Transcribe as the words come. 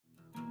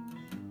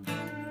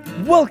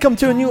Welcome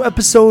to a new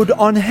episode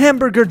on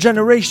Hamburger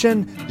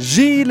Generation,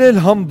 Gilles el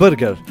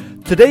Hamburger.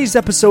 Today's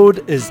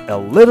episode is a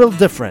little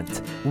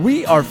different.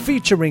 We are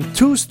featuring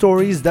two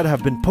stories that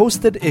have been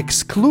posted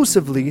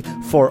exclusively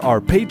for our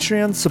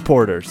Patreon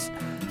supporters.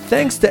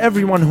 Thanks to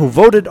everyone who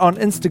voted on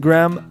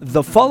Instagram,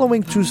 the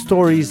following two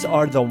stories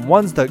are the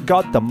ones that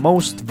got the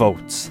most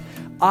votes.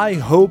 I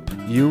hope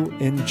you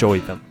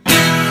enjoy them.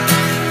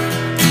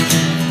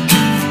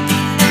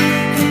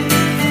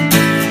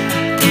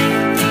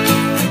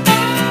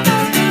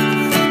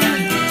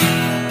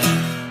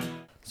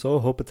 So,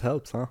 hope it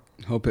helps, huh?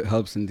 Hope it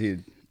helps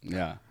indeed.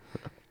 Yeah.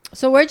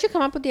 So where'd you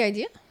come up with the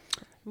idea?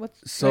 Give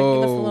us a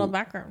little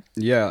background.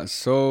 Yeah.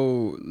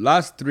 So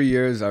last 3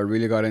 years, I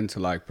really got into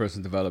like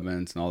personal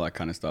development and all that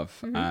kind of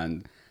stuff. Mm-hmm.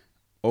 And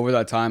over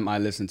that time, I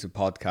listened to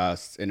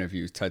podcasts,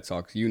 interviews, TED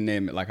Talks, you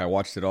name it. Like I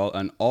watched it all.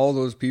 And all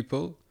those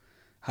people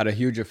had a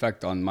huge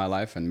effect on my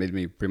life and made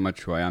me pretty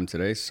much who I am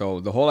today.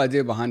 So the whole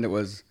idea behind it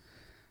was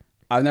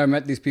I've never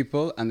met these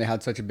people and they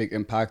had such a big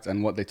impact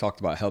and what they talked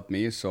about helped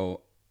me.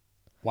 So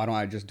why don't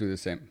I just do the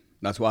same?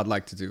 That's what I'd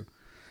like to do.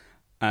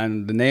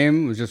 And the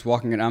name was just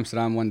walking in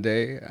Amsterdam one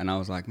day and I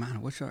was like,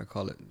 man, what should I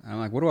call it? And I'm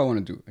like, what do I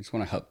want to do? I just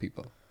want to help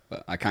people.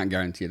 But I can't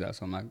guarantee that.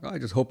 So I'm like, I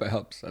just hope it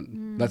helps.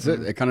 And that's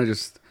it. It kind of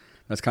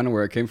that's kind of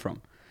where it came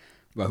from.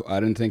 But I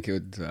didn't think it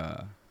would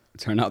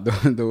turn out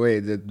the way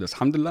it did. Just,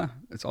 alhamdulillah,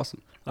 it's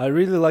awesome. I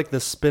really like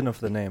the spin of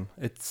the name.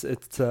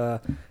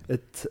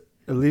 It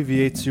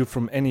alleviates you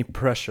from any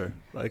pressure.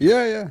 Like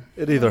Yeah.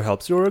 it either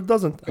helps you or it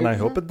doesn't, and I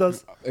hope it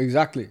does.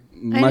 Exactly.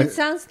 And it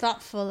sounds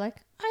thoughtful. Like,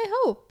 I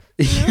hope.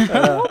 You know?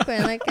 I'm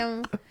hoping. Like,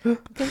 I'm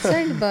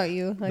concerned about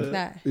you. Like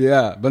that.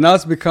 Yeah. But now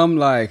it's become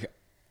like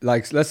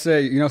let's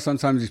say,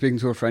 sometimes you're speaking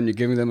to a friend, you're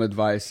giving them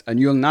advice,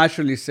 and you'll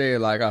naturally say,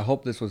 like, I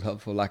hope this was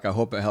helpful. Like, I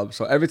hope it helps.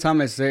 So every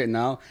time I say it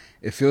now,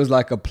 it feels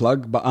like a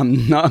plug, but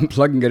I'm not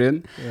plugging it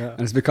in. Yeah.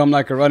 And it's become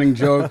like a running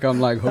joke. I'm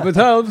like, hope it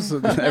helps.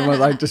 Everyone's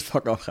like, just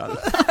fuck off, Khaled.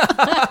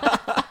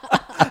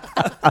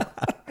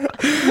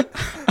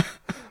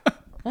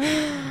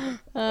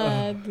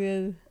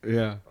 Good.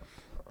 Yeah.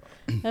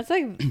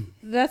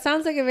 That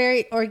sounds like a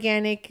very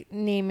organic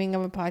naming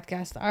of a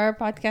podcast. Our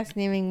podcast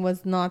naming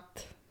was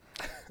not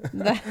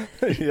that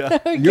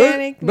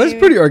organic. But it's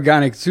pretty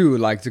organic too.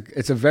 Like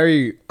it's a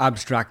very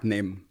abstract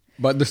name,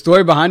 but the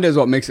story behind it is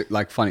what makes it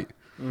like funny.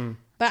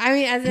 But I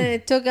mean, as in,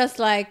 it took us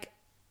like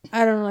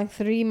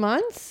 3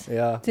 months.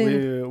 Yeah,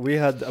 we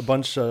had a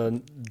bunch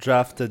of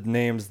drafted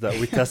names that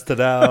we tested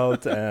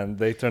out, and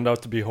they turned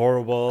out to be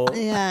horrible.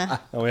 Yeah,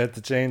 and we had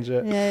to change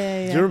it.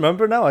 Yeah. Do you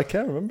remember now? I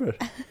can't remember.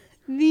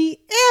 The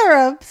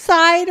Arab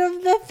side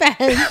of the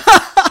fence.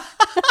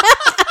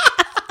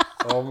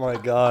 Oh my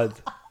god.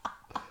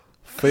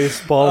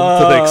 Facepalm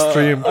to the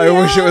extreme. I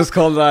wish it was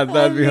called that.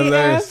 That'd be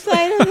hilarious. The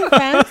Arab side of the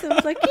fence. It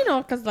was like,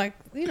 because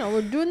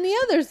we're doing the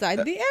other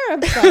side, the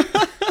Arab side.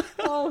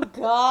 Oh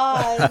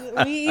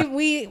god.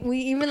 We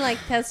even like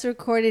test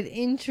recorded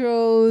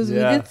intros.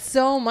 Yeah. We did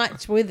so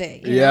much with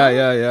it.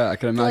 Yeah. I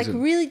can imagine.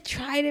 Like really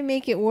try to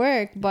make it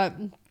work, but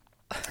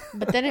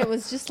then it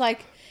was just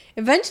like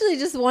eventually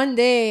just one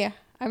day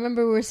I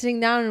remember we were sitting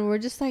down and we're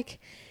just like,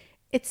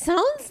 it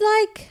sounds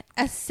like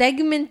a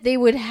segment they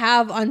would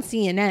have on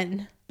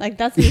CNN. Like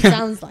that's what it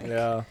sounds like.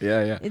 Yeah.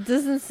 It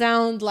doesn't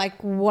sound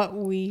like what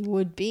we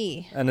would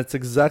be. And it's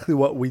exactly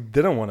what we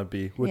didn't want to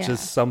be, which is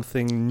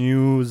something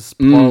news,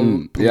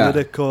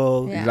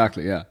 political. Yeah.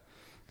 Exactly, yeah.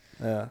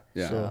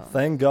 So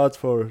thank God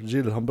for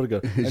Gilles el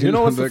Hamburger. And you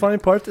know what's the funny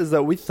part is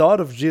that we thought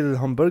of Gilles el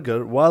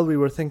Hamburger while we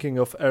were thinking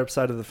of Arab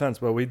side of the fence,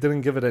 but we didn't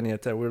give it any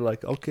attention. We were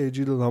like, okay,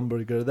 Gilles el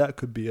Hamburger, that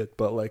could be it,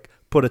 but like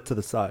put it to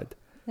the side.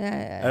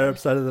 Yeah. Arab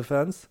side of the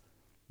fence,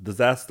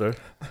 disaster.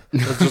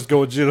 Let's just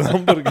go with Gilles el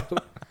Hamburger.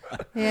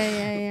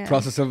 Yeah.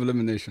 Process of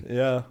elimination.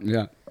 Yeah.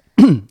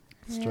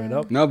 Straight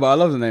up. No, but I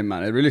love the name,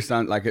 man. It really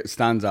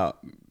stands out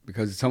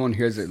because someone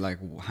hears it like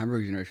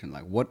Hamburger Generation.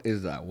 Like, what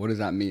is that? What does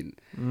that mean?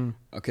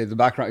 Okay, the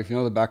background. If you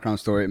know the background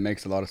story, it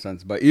makes a lot of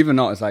sense. But even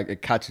now, it's like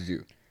it catches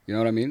you. You know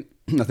what I mean?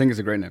 I think it's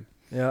a great name.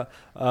 Yeah,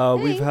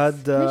 Thanks. we've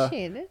had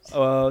Appreciate it.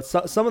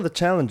 some of the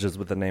challenges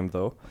with the name,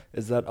 though,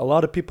 is that a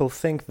lot of people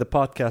think the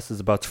podcast is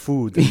about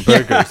food and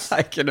burgers.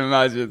 I can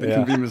imagine. It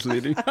can be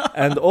misleading.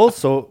 And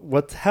also,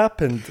 what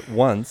happened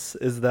once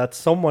is that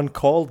someone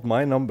called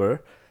my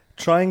number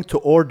trying to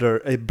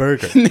order a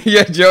burger.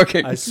 You're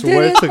joking. I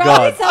swear Dude, to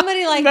God.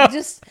 Somebody like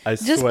just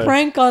swear.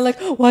 prank on like,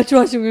 watch,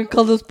 we're gonna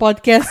call those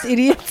podcast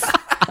idiots.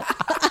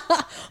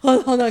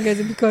 Hold on,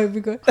 guys. Be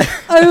quiet.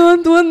 I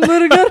want one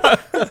burger.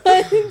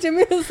 I think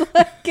Jimmy was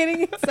like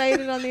getting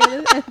excited on the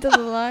other end of the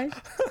line.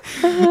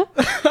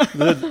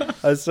 Dude,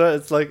 I swear,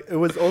 it's like, it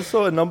was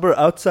also a number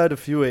outside of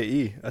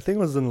UAE. I think it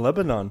was in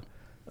Lebanon.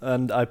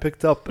 And I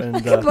picked up and...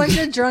 Like a bunch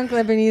of drunk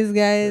Lebanese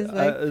guys.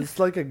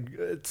 Like,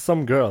 it's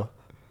some girl.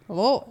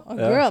 Oh, a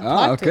girl. Oh,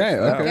 plot okay.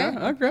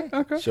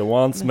 twist. She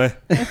wants me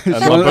and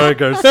my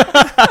burgers.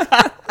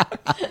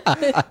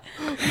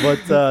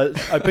 But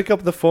I pick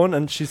up the phone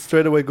and she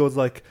straight away goes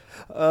like,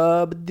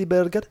 the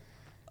burger.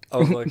 I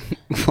was like,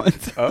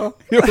 what? Oh.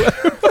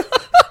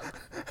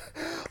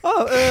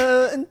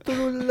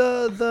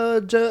 انتوا the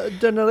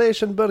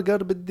جنريشن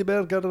برجر بدي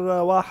برجر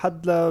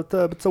واحد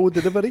بتسوي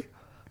دليفري.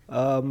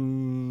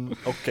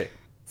 Okay.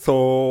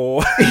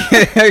 So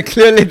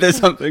Clearly there's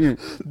something.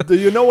 do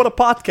you know what a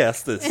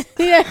podcast is?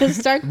 Yeah,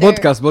 start there.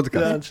 Podcast.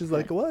 Yeah, and she's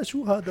like, what?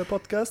 شو هذا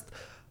podcast?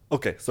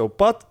 Okay, so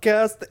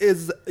podcast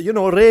is,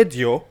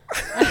 radio.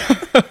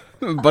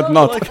 But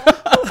not.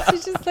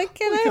 She's just like,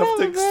 can I You have have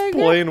to a burger?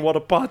 explain what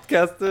a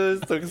podcast is,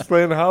 to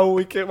explain how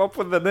we came up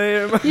with the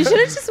name. You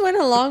should have just went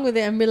along with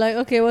it and be like,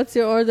 okay, what's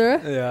your order?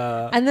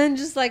 Yeah. And then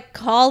just like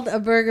called a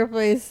burger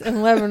place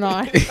in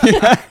Lebanon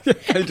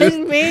just,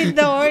 and made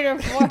the order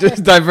for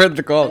just divert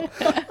the call.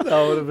 That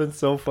would have been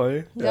so funny.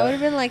 That would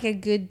have been like a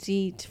good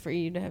deed for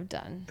you to have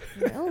done.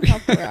 I'll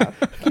help her out.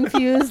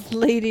 Confused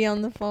lady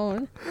on the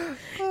phone.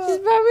 She's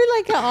probably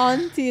like an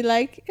auntie,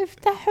 like,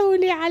 افتحوا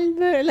لي على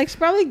البر. Like, she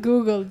probably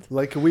Googled.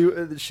 Like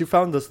she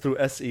found us through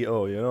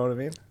SEO, you know what I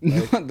mean?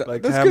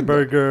 Like That's good.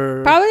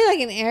 hamburger. Probably like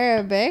in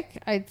Arabic,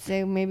 I'd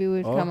say maybe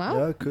we'd Oh, come out.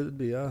 yeah, could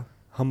be, yeah.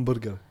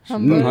 Hamburger.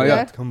 Hamburger.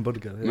 yeah.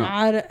 Hamburger, No.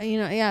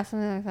 yeah. Yeah,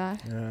 something like that.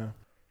 Yeah.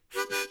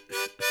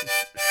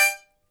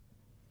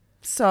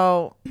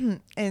 So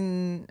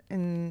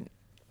in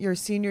your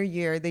senior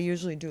year, they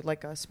usually do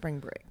like a spring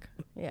break.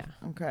 Yeah.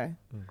 Okay.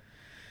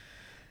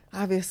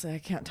 Obviously, I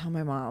can't tell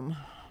my mom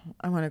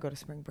I want to go to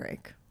spring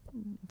break.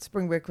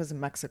 Spring break was in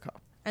Mexico.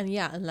 And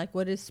yeah, and like,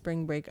 what is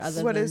spring break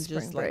other What than is spring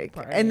just break?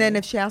 like And then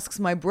if she asks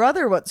my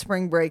brother what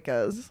spring break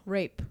is,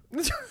 rape?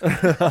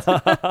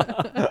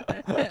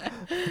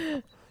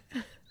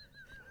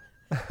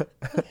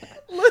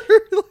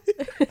 literally,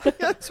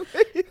 that's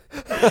right.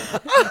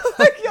 Oh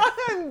my God,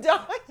 I'm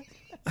dying.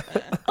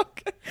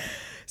 Okay.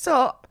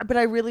 So, but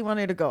I really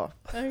wanted to go.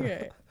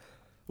 Okay.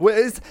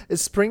 Wait,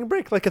 is spring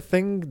break like a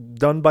thing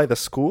done by the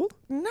school?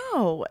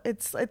 No,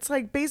 it's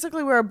like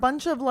basically we're a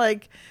bunch of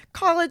like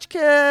college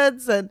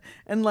kids and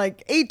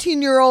like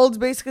 18-year-olds.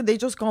 Basically, they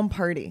just go and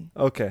party.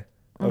 Okay.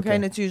 Okay,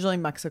 and it's usually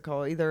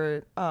Mexico.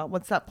 Either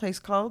what's that place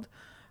called?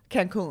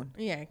 Cancun.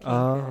 Yeah.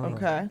 Oh.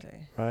 Okay.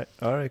 Right.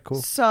 All right.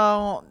 Cool.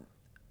 So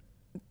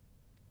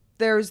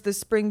there's the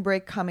spring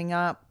break coming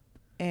up,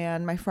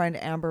 and my friend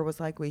Amber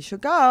was like, "We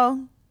should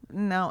go."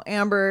 Now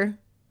Amber.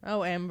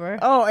 Oh, Amber.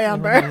 Oh,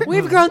 Amber.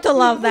 We've grown to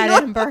love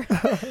that Amber.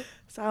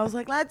 So I was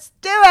like, "Let's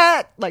do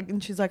it!" Like,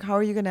 and she's like, "How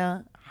are you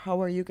gonna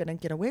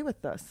get away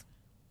with this?"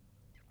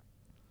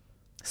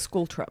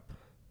 School trip,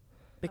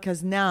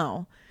 because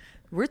now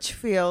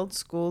Richfield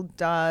School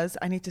does.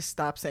 I need to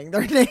stop saying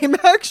their name.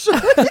 Actually,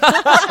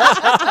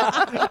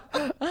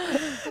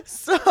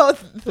 so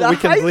We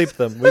can bleep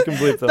them. We can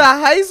bleep them. the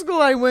high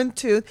school I went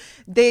to,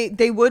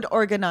 they would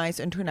organize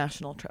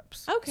international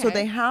trips. Okay. So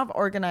they have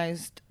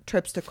organized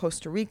trips to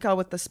Costa Rica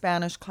with the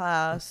Spanish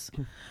class.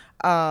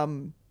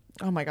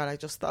 Oh my God, I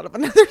just thought of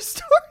another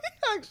story.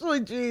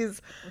 Actually,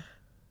 geez.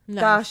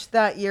 Nice. Gosh,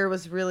 that year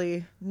was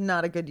really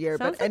not a good year.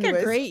 Sounds but like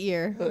anyways. a great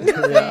year.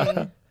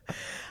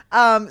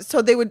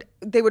 So they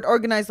would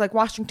organize like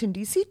Washington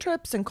DC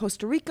trips and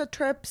Costa Rica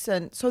trips,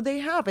 and so they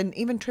have, and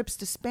even trips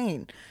to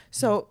Spain.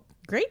 So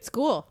Great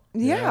school.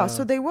 yeah,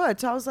 so they would.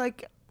 So I was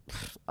like,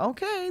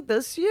 okay,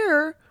 this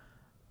year,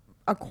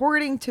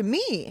 according to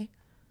me,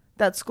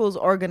 that school's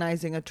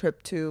organizing a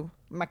trip to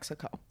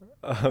Mexico.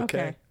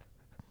 Okay.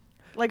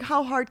 Like,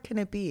 how hard can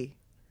it be?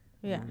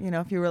 Yeah. You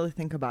know, if you really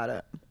think about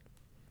it.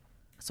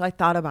 So I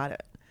thought about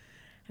it.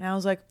 And I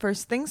was like,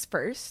 first things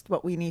first,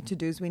 what we need to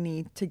do is we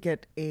need to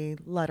get a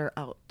letter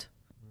out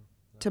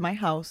to my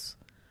house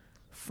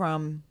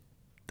from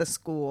the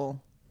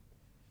school,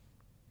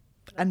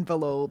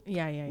 envelope,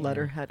 Yeah.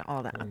 letterhead,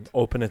 all that.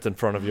 Open it in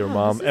front of your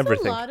mom. This is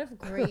Everything. a lot of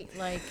great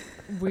like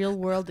real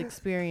world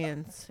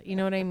experience. You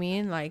know what I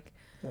mean? Like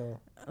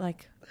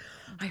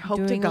I hope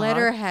doing to God.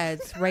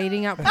 letterheads,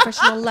 writing out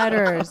professional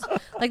letters.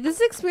 Like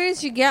this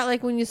experience you get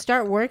like when you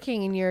start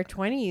working in your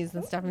 20s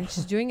and stuff, and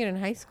she's doing it in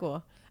high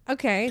school.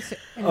 Okay. So,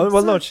 Oh,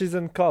 well, no, she's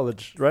in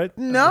college, right?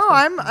 No,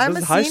 I'm This a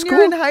is high senior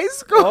school? in high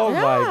school. Oh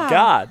my Yeah.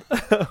 God.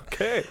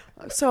 Okay.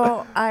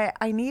 So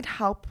I need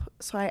help.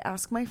 So I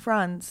ask my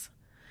friends.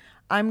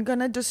 I'm going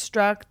to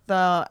distract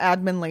the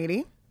admin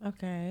lady.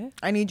 Okay.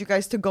 I need you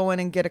guys to go in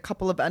and get a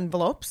couple of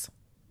envelopes.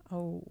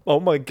 Oh, Oh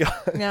my God.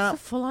 Yeah.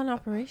 it's a full on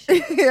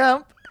operation.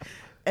 Yeah.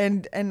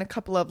 And a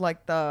couple of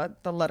like the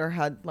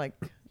letterhead like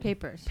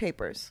Papers.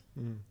 papers.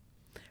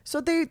 So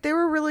they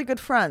were really good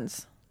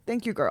friends.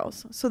 Thank you,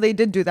 girls. So they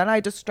did do that. I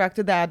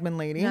distracted the admin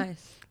lady.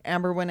 Nice.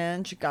 Amber went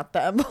in. She got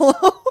the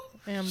envelope.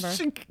 Amber.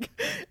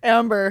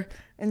 Amber,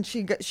 and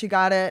she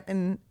got it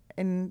and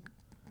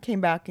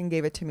came back and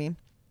gave it to me.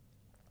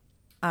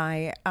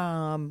 I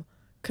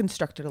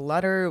constructed a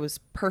letter. It was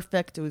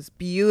perfect. It was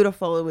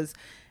beautiful. It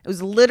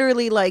was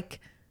literally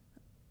like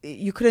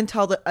you couldn't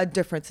tell a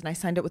difference. And I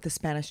signed it with the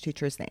Spanish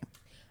teacher's name.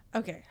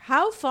 Okay.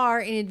 How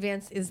far in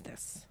advance is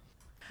this?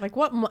 Like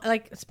what?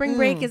 Like spring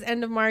break is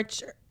end of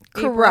March.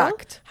 April?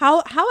 Correct.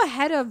 How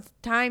ahead of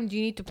time do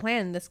you need to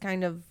plan this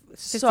kind of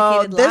So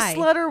sophisticated this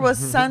lie? letter was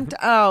sent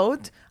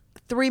out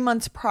 3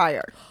 months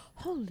prior.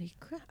 Holy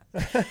crap!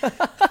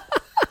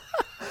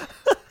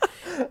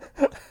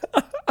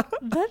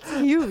 That's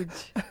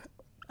huge.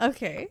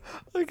 Okay.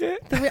 Okay.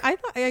 I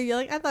thought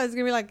it was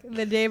gonna be like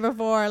the day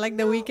before, like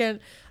the weekend.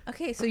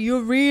 Okay, so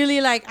you're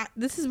really like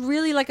this is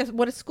really like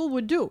what a school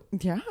would do.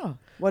 Yeah.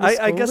 What a I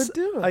school guess would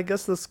do. I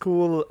guess the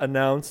school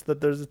announced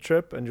that there's a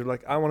trip, and you're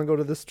like, I want to go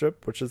to this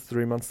trip, which is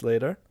 3 months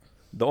later.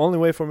 The only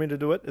way for me to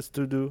do it is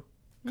to do.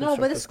 No,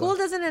 but the constructive school work.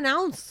 doesn't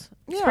announce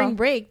Yeah. spring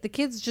break. The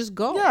kids just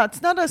go. Yeah,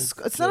 it's not a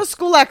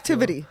school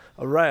activity.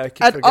 Oh, right, I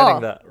keep At forgetting all.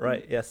 that.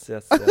 Right, yes.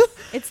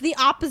 It's the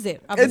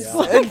opposite of a It's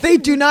school. they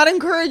do not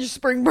encourage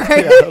spring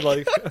break. Yeah,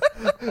 like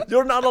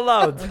you're not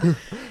allowed.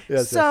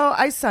 Yes, So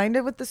I signed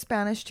it with the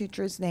Spanish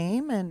teacher's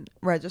name and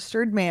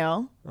registered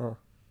mail. Oh.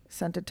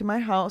 Sent it to my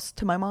house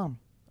to my mom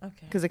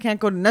Okay. because it can't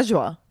go to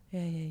Najwa. Yeah.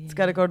 It's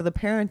got to go to the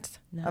parent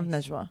of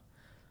Nice. Najwa.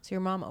 So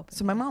your mom opened.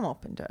 So my mom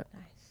opened it.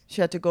 Nice. She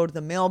had to go to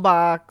the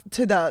mailbox,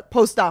 to the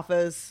post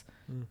office,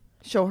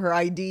 show her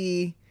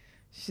ID.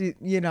 She,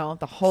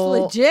 the whole.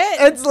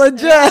 legit. It's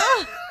legit.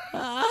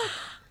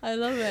 I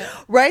love it.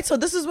 Right? So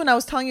this is when I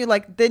was telling you,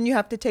 like, then you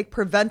have to take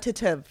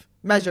preventative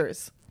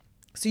measures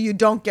so you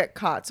don't get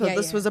caught. So Yeah,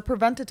 this yeah. was a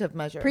preventative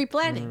measure.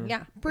 Pre-planning.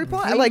 Yeah.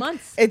 Pre-plan. 3 Like,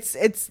 months.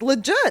 it's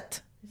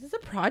legit. This is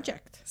a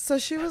project. So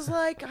she was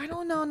like, I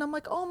don't know. And I'm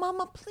like, oh,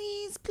 Mama,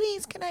 please,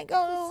 can I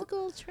go?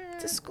 School trip.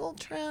 It's a school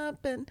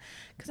trip and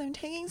because I'm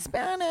taking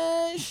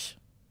Spanish.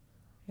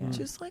 Yeah. And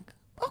she was like,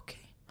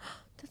 okay.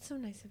 That's so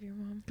nice of your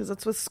mom. Because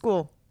it's with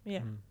school.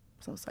 Yeah.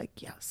 So I was like,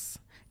 yes.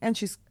 And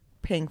she's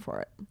paying for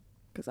it.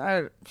 Because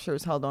I sure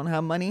as hell don't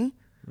have money.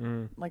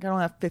 Like, I don't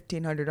have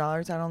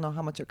 $1,500. I don't know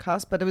how much it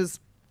cost, but it was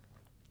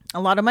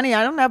a lot of money.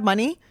 I don't have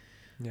money.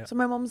 Yeah. So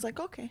my mom was like,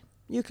 okay,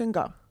 you can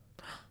go.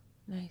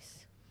 Nice.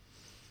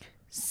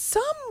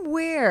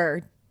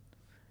 Somewhere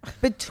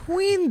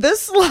between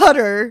this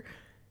letter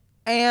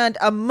and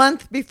a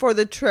month before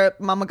the trip,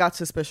 Mama got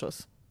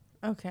suspicious.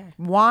 Okay.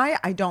 Why?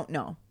 I don't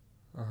know.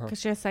 Because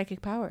she has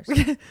psychic powers.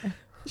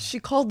 She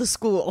called the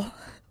school.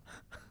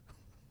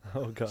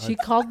 Oh God. She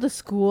called the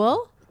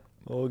school.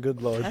 Oh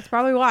good Lord. That's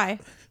probably why.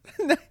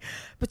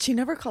 But she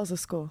never calls the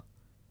school.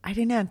 I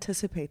didn't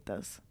anticipate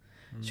this.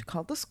 She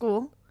called the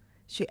school.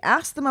 She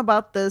asked them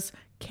about this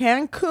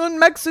Cancun,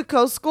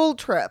 Mexico school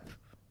trip.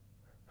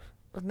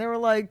 And they were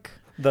like,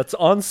 That's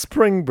on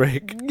spring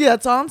break. yeah,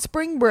 it's on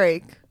spring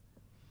break.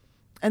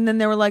 And then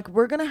they were like,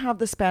 we're going to have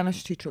the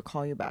Spanish teacher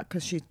call you back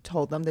because she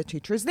told them the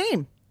teacher's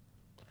name.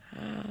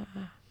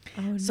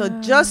 Oh, So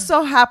just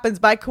so happens,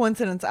 by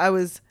coincidence, I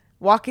was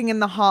walking in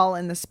the hall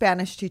and the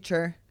Spanish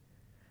teacher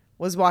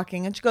was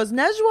walking and she goes,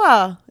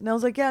 Nejwa. And I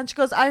was like, yeah. And she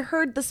goes, I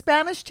heard the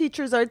Spanish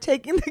teachers are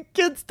taking the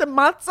kids to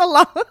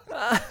Matzala,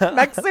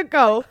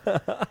 Mexico.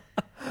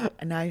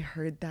 And I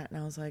heard that and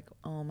I was like,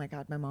 oh my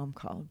God, my mom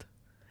called.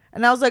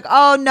 And I was like,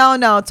 oh,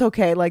 no, it's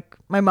okay. Like,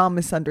 my mom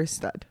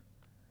misunderstood.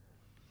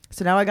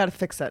 So now I got to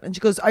fix it. And she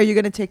goes, are you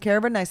going to take care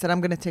of it? And I said,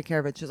 I'm going to take care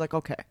of it. She's like,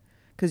 okay.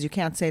 Because you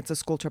can't say it's a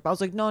school trip. I was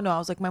like, no. I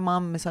was like, my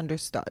mom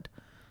misunderstood.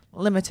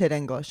 Limited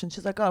English. And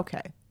she's like,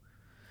 okay.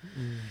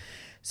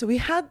 So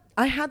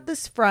I had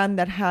this friend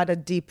that had a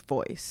deep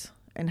voice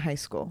in high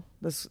school.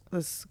 This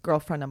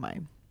girlfriend of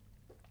mine.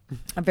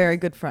 A very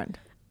good friend.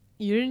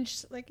 You didn't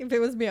just, like, if it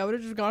was me, I would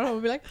have just gone home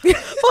and be like, Mama,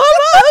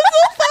 I'm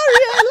so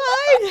sorry, I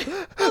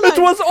lied.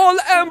 It was all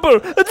Amber.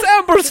 It's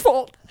Amber's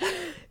fault.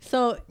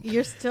 So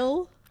you're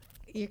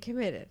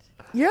committed.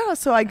 Yeah,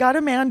 so I got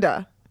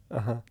Amanda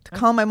to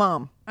call my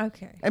mom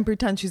Okay. and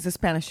pretend she's a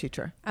Spanish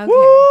teacher Okay.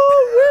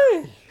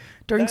 Woo!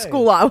 during Dang.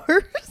 school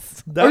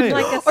hours. Dang.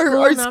 Like a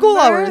or school school number,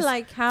 hours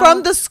like how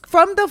from the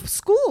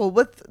school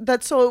with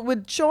that, so it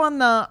would show on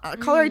the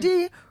caller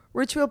ID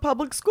Richfield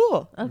Public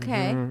School.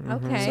 Okay.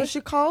 Okay. So she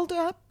called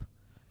up,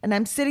 and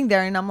I'm sitting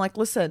there, and I'm like,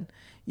 "Listen,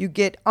 you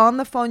get on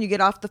the phone, you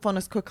get off the phone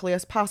as quickly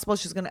as possible.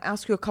 She's going to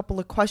ask you a couple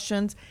of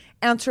questions,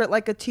 answer it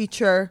like a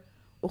teacher,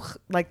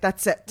 like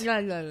that's it.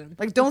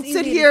 Like don't It's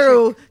sit easy to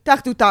here,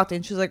 tak tu tate."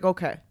 And she's like,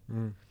 "Okay."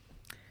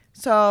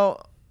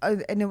 So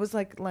and it was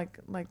like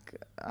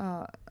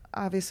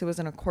obviously it was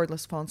in a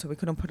cordless phone, so we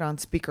couldn't put it on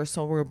speaker.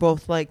 So we were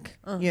both like,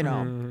 you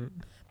know,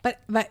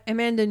 But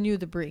Amanda knew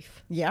the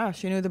brief. yeah,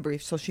 she knew the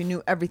brief, so she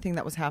knew everything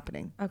that was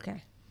happening.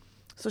 Okay.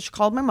 So she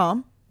called my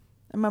mom,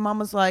 and my mom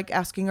was like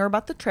asking her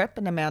about the trip,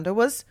 and Amanda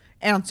was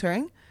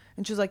answering,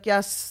 and she was like,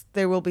 "Yes,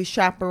 they will be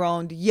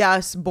chaperoned.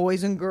 Yes,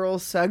 boys and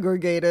girls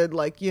segregated.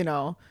 Like, you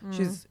know,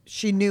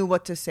 she knew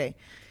what to say."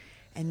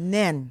 And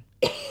then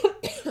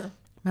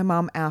my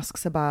mom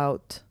asks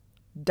about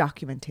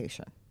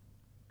documentation.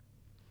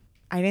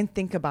 I didn't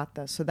think about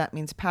this, so that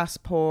means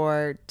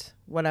passport,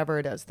 whatever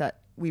it is that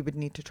we would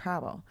need to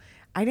travel.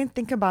 I didn't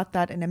think about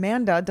that, and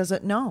Amanda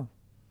doesn't know.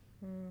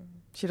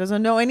 She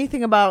doesn't know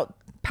anything about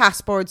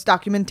passports,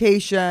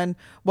 documentation,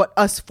 what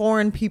us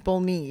foreign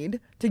people need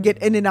to get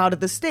in and out of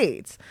the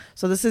States.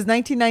 So this is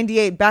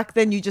 1998. Back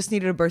then, you just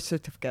needed a birth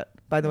certificate,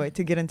 by the way,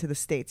 to get into the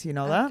States. You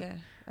know that? Okay.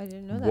 I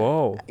didn't know that.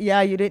 Whoa.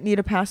 Yeah, you didn't need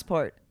a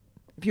passport.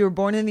 If you were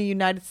born in the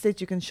United States,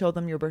 you can show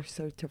them your birth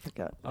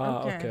certificate.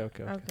 Okay.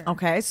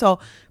 Okay, so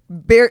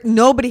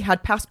nobody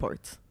had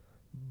passports.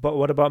 But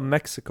what about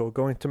Mexico?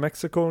 Going to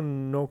Mexico?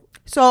 No.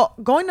 So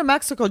going to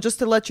Mexico, just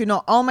to let you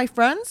know, all my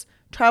friends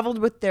traveled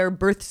with their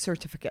birth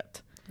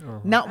certificate.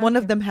 Not one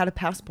of them had a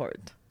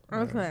passport.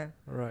 Okay.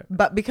 Right.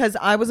 But because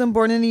I wasn't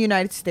born in the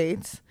United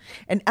States,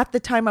 and at the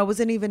time I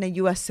wasn't even a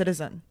U.S.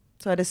 citizen,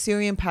 so I had a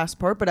Syrian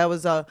passport, but I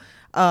was a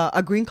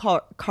green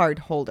card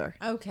holder.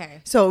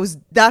 Okay. So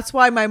that's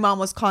why my mom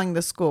was calling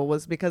the school,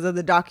 was because of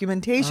the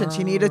documentation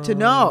she needed to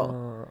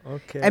know.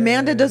 Okay.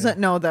 Amanda doesn't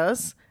know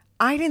this.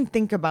 I didn't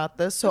think about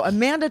this. So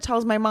Amanda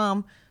tells my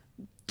mom,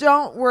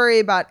 don't worry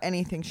about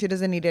anything. She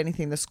doesn't need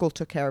anything. The school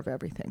took care of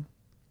everything.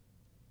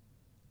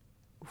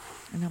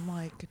 And I'm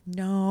like,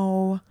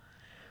 no,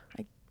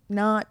 I'm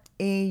not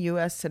a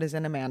U.S.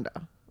 citizen,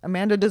 Amanda.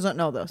 Amanda doesn't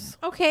know this.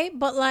 Okay,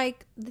 but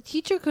like the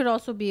teacher could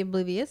also be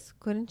oblivious,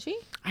 couldn't she?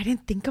 I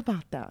didn't think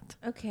about that.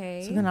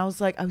 Okay. So then I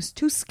was like, I was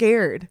too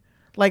scared,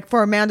 like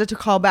for Amanda to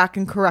call back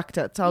and correct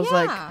it. So I was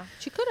like,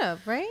 she could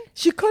have, right?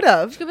 she could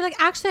have. She could be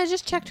like, actually, I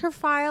just checked her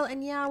file,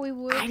 and yeah, we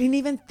would. I didn't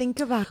even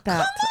think about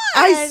that.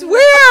 Come I on.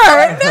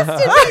 swear.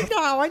 Invested right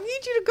now. I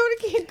need you to go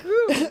to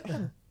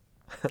Cancun.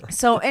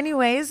 So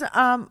anyways,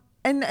 and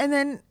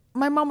then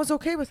my mom was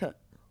okay with it.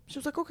 She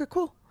was like, okay,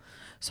 cool.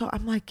 So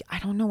I'm like, I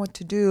don't know what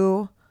to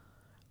do.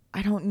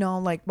 I don't know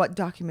like what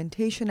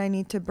documentation I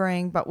need to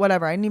bring, but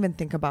whatever. I didn't even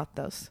think about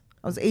this.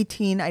 I was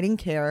 18. I didn't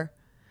care.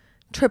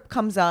 Trip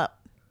comes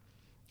up.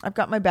 I've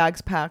got my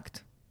bags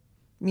packed.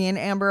 Me and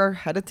Amber are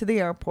headed to the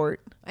airport.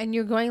 And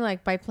you're going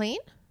like by plane?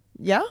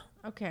 Yeah.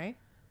 Okay.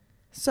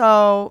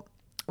 So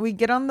we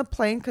get on the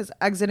plane because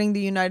exiting the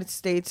United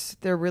States,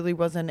 there really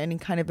wasn't any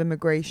kind of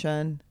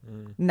immigration.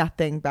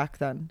 Nothing back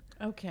then.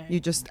 Okay. You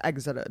just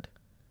exited.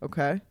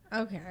 Okay.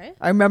 Okay.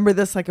 I remember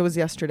this like it was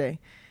yesterday.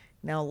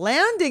 Now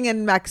landing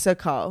in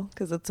Mexico,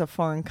 because it's a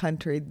foreign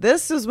country,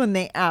 this is when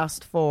they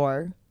asked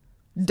for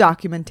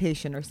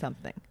documentation or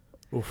something.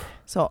 Oof.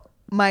 So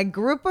my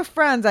group of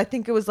friends, I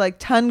think it was like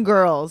 10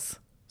 girls,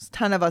 it's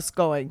 10 of us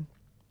going.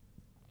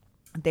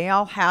 They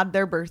all had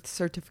their birth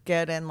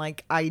certificate and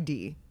like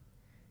ID.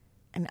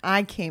 And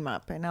I came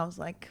up and I was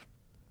like,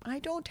 I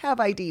don't have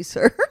ID,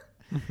 sir.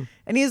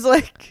 And he's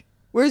like,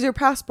 where's your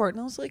passport?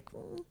 And I was like,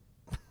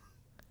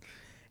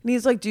 And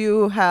he's like, do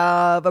you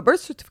have a birth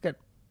certificate?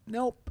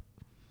 Nope.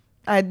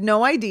 I had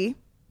no ID.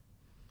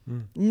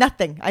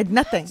 Nothing. I had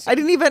nothing. I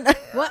didn't even.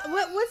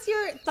 What's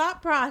your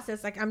thought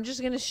process? Like, I'm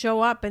just gonna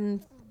show up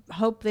and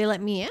hope they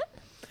let me in?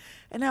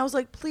 And I was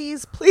like,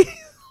 please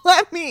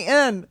let me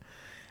in.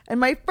 And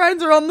my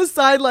friends are on the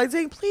sidelines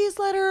saying, please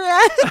let her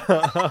in.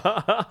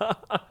 I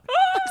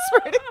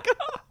swear to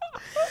God.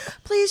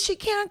 Please, she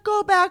can't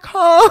go back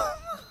home.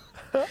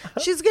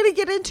 She's going to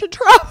get into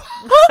trouble.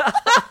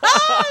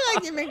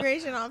 Like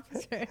immigration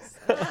officers.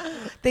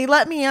 They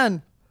let me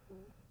in.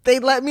 They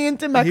let me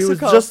into Mexico. He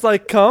was just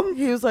like, come?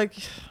 He was like,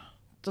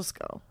 just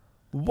go.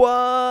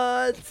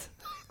 What?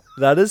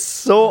 That is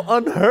so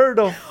unheard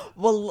of.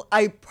 Well,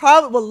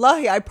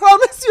 Wallahi, I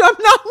promise you I'm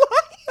not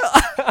lying.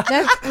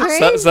 That's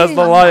crazy. Says the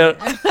liar.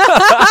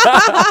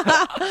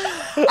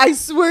 I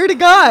swear to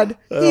God,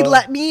 he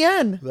let me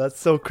in. That's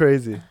so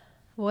crazy.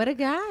 What a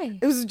guy.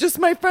 It was just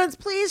my friends.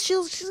 Please,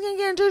 she's gonna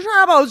get into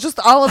trouble. It was just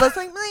all of us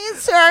like, please,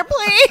 sir,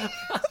 please.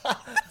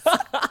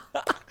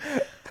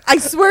 I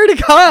swear to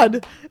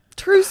God,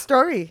 true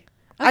story.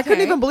 I couldn't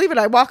Okay. even believe it.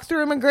 I walked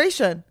through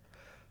immigration.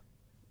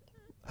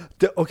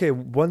 Okay,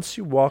 once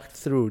you walked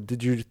through,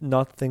 did you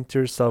not think to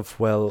yourself,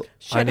 well,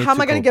 Shit, how am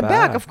I gonna get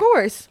back? Of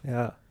course.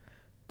 Yeah.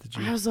 Did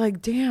you? I was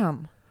like,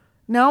 damn.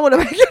 Now what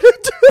am I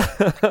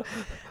gonna do?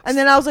 And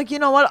then I was like, you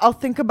know what? I'll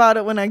think about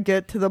it when I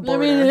get to the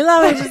border.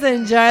 Let me just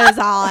enjoy this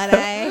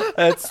holiday.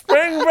 It's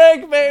spring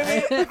break,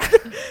 baby.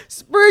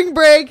 Spring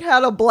break,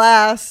 had a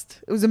blast.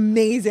 It was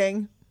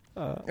amazing.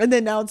 And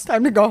then now it's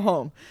time to go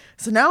home.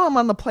 So now I'm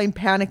on the plane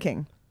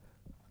panicking.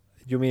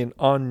 You mean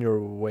on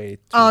your way?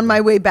 On my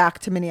way back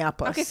to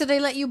Minneapolis. Okay, so they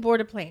let you board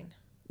a plane.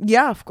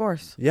 Yeah, of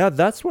course. Yeah,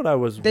 that's what I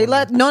was. They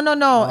let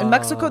no. In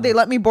Mexico, they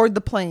let me board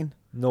the plane.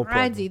 No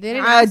problem. They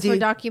didn't ask for Adi.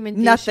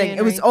 documentation. Nothing.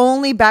 It was or-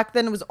 only back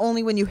then. It was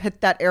only when you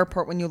hit that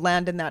airport, when you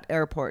land in that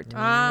airport,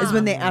 is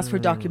when they asked for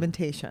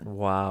documentation.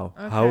 Wow,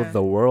 how Okay.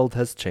 the world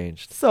has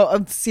changed.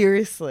 So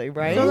seriously,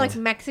 right? So like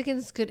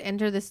Mexicans could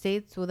enter the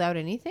States without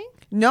anything?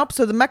 Nope.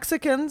 So the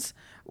Mexicans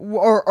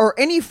or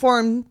any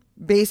foreign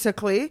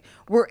basically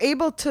were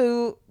able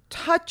to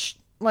touch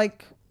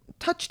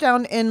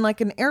down in like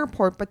an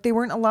airport, but they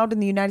weren't allowed in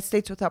the United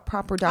States without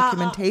proper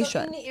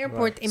documentation. So in the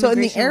airport, So in the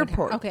immigration would-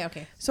 airport.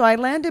 Okay. So I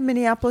land in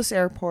Minneapolis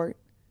airport.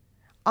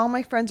 All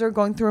my friends are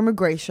going through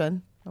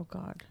immigration. Oh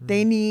God.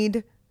 They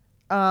need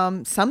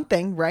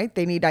something, right?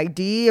 They need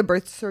ID, a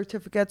birth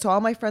certificate. So all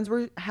my friends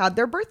had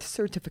their birth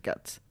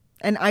certificates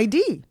and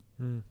ID.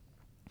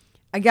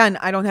 Again,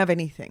 I don't have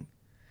anything.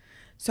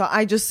 So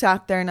I just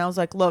sat there and I was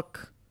like,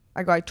 look,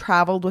 I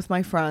traveled with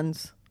my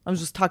friends. I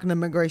was just talking to the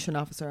immigration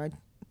officer. I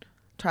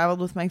traveled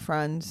with my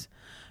friends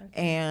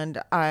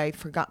and I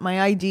forgot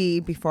my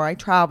ID before I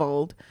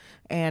traveled.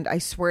 And I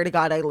swear to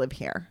God, I live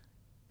here.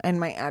 And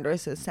my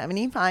address is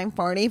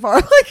 7544.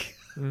 Like,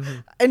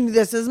 and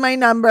this is my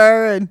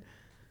number. And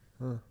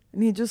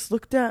he just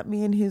looked at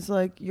me and he's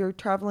like, you're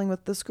traveling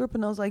with this group?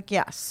 And I was like,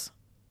 yes.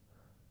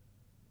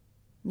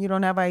 You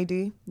don't have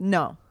ID?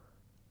 No.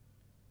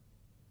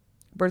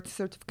 Birth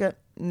certificate,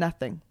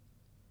 nothing.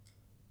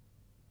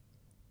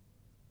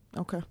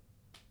 Okay.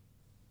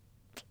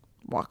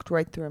 Walked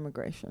right through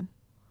immigration.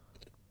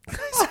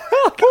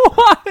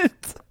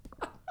 What?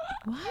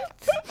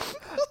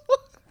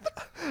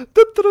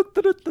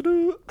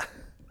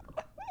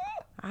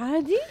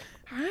 عادي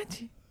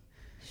عادي.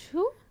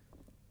 شو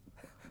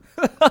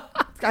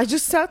I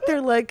just sat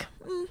there like,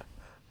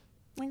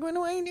 what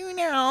do I do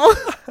now?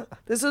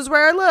 This is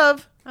where I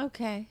live.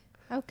 okay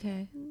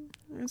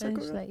It's I like,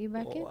 just let you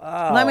back in.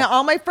 Wow. I mean,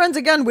 all my friends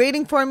again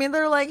waiting for me.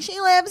 They're like, she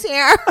lives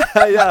here.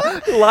 Yeah,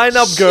 line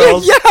up,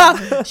 girls.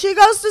 Yeah, she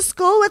goes to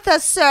school with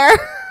us, sir.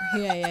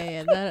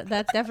 yeah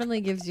that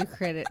definitely gives you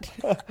credit.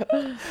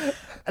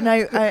 And I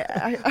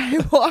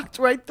walked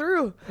right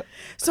through.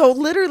 So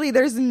literally,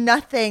 there's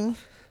nothing.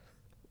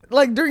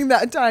 Like during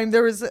that time,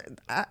 there was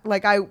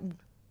like I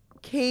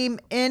came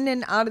in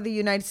and out of the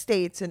United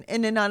States and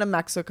in and out of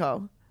Mexico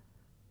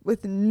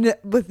with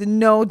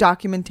no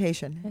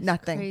documentation, That's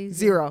nothing, crazy.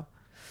 zero.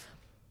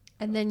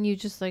 And then you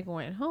just like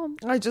went home,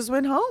 I just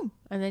went home.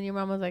 and then your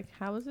mom was like,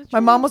 how was it?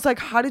 My mom was like,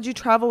 "How did you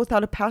travel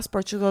without a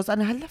passport?" She goes,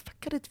 "أنا هلا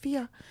فكرت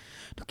فيها.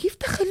 كيف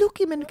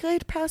دخلوكي من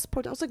غير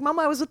passport?" I was like, "Mama,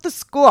 I was at the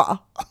school."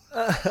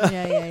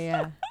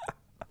 yeah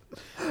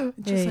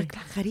Just Yeah. like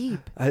غريب.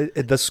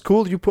 The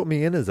school you put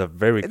me in is a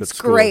very good It's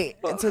school. great.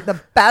 It's the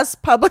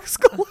best public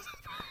school.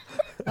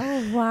 Oh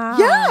wow.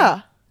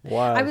 Yeah.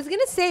 Wow. I was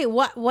gonna say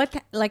what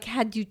like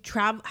have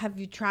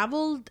you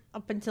traveled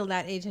up until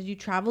that age? Had you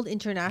traveled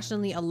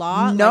internationally a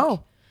lot? No. Like,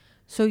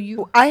 so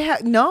you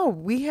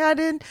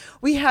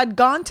We had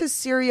gone to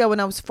Syria when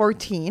I was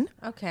 14,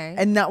 okay?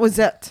 and that was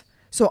it.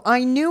 So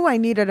I knew I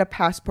needed a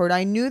passport.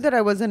 I knew that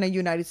I wasn't a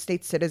United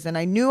States citizen.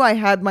 I knew I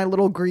had my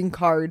little green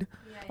card.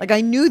 Like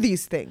I knew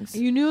these things.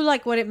 You knew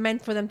like what it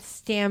meant for them to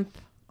stamp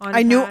on.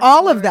 I knew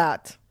all of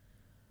that.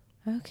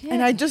 Okay.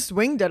 And I just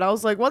winged it. I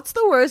was like, what's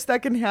the worst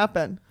that can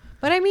happen?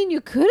 But I mean, you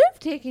could have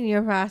taken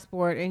your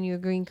passport and your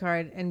green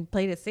card and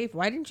played it safe.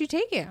 Why didn't you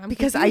take it? I'm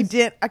Because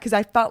confused.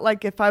 I felt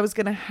like if I was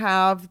going to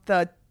have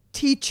the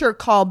teacher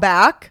call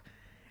back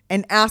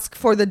and ask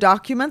for the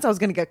documents, I was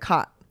going to get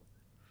caught.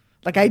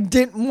 Like I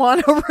didn't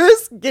want to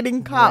risk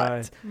getting caught.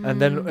 Right. And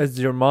then is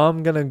your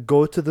mom gonna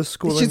go to the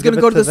school? She's and going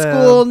to give go it to the them?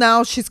 school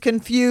now. She's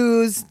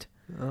confused.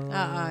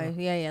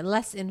 Yeah.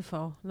 Less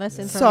info. Less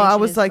information. So I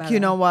was is like, better. you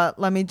know what?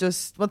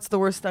 What's the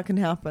worst that can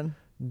happen?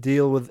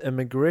 Deal with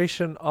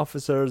immigration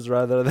officers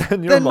rather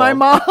than your Then my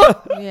mom.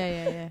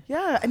 Yeah.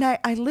 Yeah. And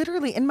I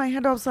literally, in my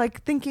head, I was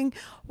like thinking,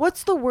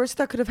 what's the worst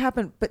that could have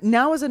happened? But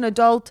now as an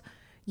adult,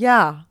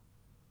 yeah,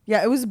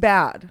 it was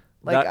bad.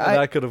 Like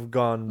that could have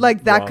gone.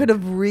 that wrong. could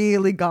have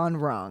really gone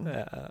wrong.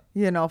 Yeah.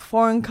 You know,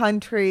 foreign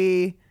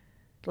country,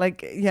 like,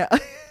 yeah.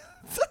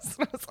 So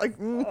I was like,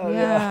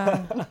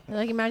 Yeah.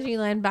 Like imagine you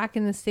land back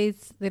in the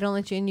States, they don't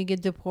let you in, you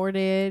get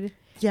deported.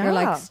 yeah. You're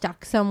like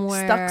stuck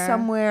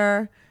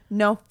somewhere.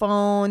 No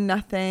phone,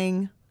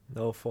 nothing.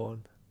 No phone.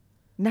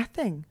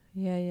 Nothing.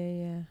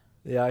 Yeah.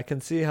 Yeah, I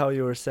can see how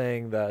you were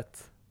saying that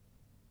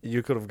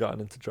you could have gotten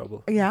into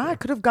trouble. Yeah, I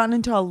could have gotten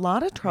into a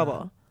lot of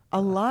trouble.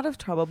 A lot of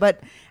trouble. But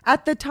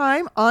at the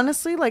time,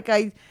 honestly, like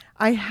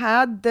I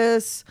had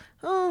this,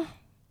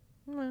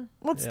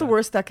 what's the Yeah.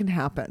 worst that can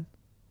happen?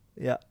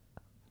 Yeah.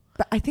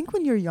 But I think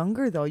when you're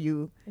younger, though,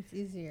 It's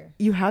easier.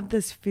 you have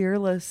this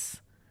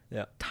fearless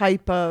Yeah.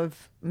 type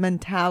of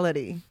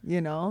mentality,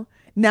 you know?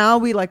 Now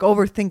we like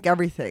overthink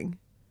everything.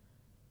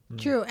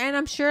 True. And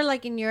I'm sure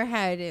like in your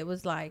head it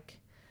was like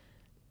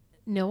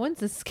no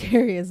one's as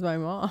scary as my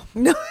mom.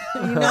 No.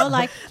 You know,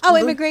 like, oh,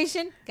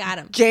 immigration, got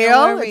him. Jail,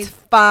 No worries. it's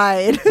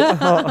fine.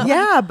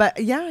 Yeah, but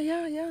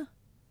yeah.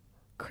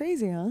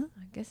 Crazy, huh?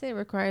 I guess it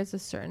requires a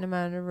certain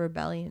amount of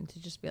rebellion to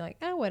just be like,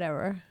 oh,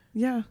 whatever.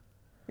 Yeah.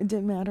 It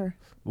didn't matter.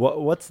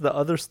 What's the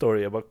other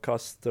story about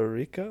Costa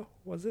Rica?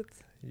 Was it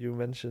you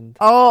mentioned?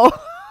 Oh.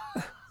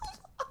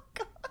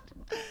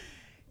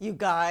 You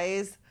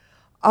guys.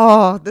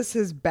 Oh, this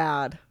is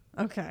bad.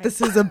 Okay.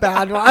 This is a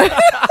bad one.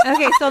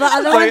 Okay, so the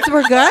other ones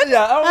were good?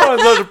 Yeah, I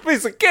want another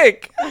piece of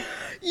cake.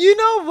 You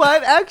know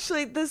what?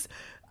 Actually, this...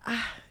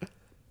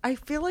 I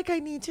feel like I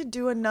need to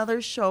do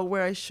another show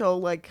where I show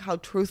like how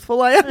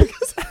truthful I am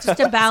because Just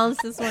to balance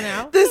this one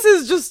out. this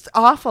is just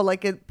awful.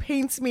 Like it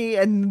paints me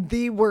in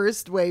the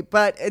worst way,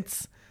 but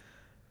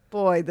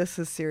boy, this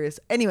is serious.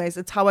 Anyways,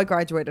 it's how I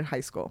graduated high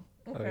school.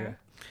 Okay.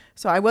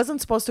 So I wasn't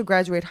supposed to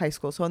graduate high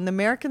school. So in the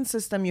American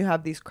system, you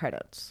have these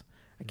credits.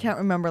 I can't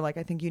remember, like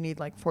I think you need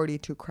like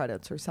 42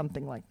 credits or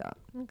something like that.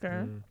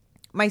 Okay.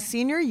 My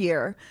senior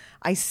year,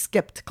 I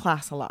skipped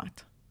class a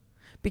lot.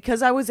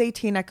 Because I was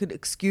 18, I could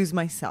excuse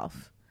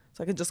myself.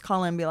 So I could just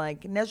call in and be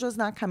like, Nejra's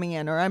not coming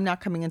in or I'm not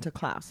coming into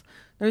class.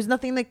 There's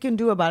nothing they can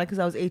do about it because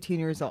I was 18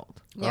 years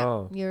old. Yeah.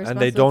 Oh. You're And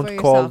they responsible don't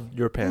for call yourself.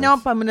 your parents.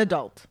 Nope, I'm an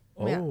adult.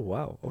 Oh, Yeah.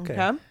 wow. Okay.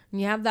 Okay?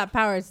 And you have that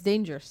power. It's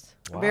dangerous.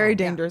 Wow. Very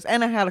dangerous.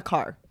 And I had a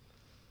car.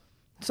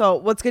 So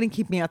what's going to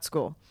keep me at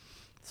school?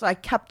 So I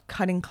kept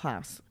cutting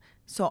class.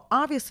 So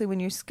obviously when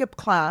you skip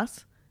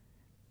class,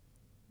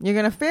 You're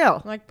going to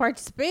fail. Like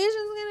participation's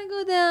gonna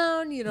go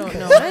down. You don't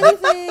know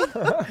anything.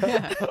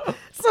 Yeah.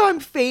 So I'm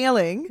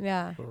failing.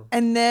 Yeah.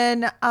 And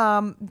then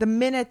the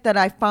minute that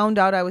I found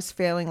out I was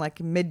failing, like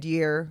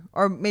mid-year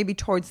or maybe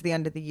towards the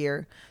end of the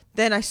year,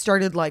 then I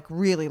started like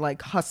really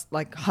like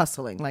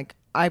hustling. Like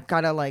I've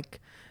got to like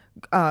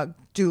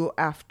do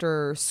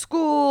after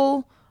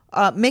school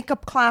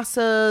makeup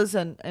classes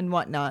and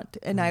whatnot.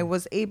 And I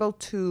was able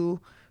to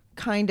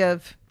kind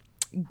of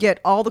get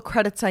all the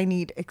credits I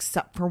need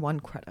except for one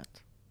credit.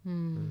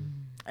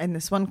 And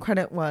this one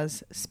credit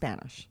was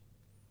Spanish.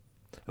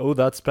 Oh,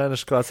 that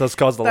Spanish class has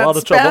caused a That lot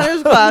of trouble.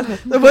 Spanish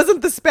class. It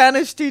wasn't the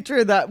Spanish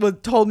teacher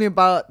that told me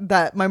about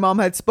that my mom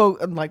had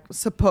spoken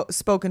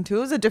to. It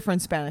was a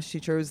different Spanish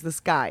teacher. It was this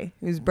guy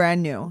who was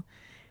brand new.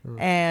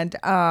 And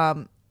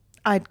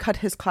I'd cut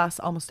his class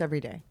almost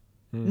every day.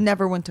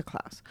 Never went to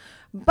class.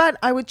 But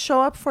I would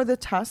show up for the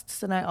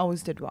tests and I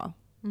always did well.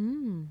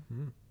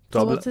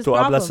 So what's his ¿Tú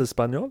hablas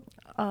problem?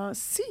 español?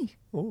 Sí.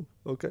 Oh,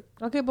 okay.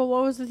 Okay, but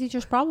what was the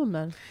teacher's problem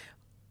then?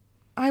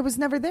 I was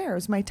never there. It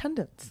was my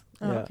attendance.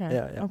 Oh, Yeah, okay.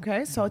 yeah.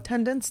 Okay, so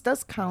attendance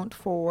does count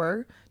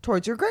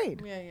towards your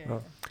grade. Yeah.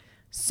 Oh.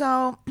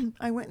 So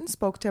I went and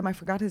spoke to him. I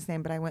forgot his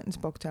name, but I went and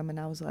spoke to him and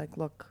I was like,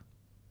 look,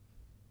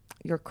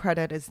 your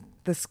credit is,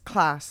 this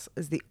class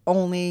is the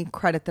only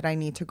credit that I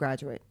need to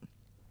graduate.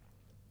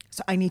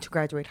 So I need to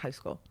graduate high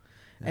school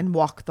and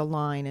walk the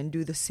line and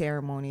do the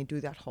ceremony, do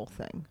that whole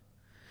thing.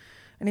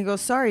 And he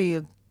goes, sorry,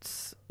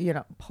 it's,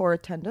 poor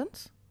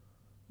attendance.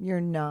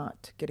 You're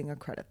not getting a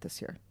credit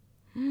this year.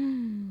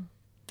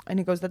 And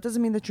he goes, that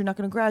doesn't mean that you're not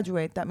going to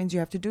graduate. That means you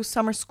have to do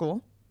summer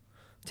school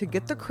to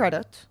get the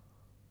credit.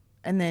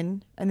 And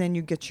then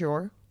you get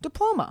your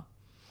diploma.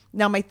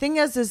 Now, my thing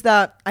is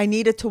that I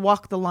needed to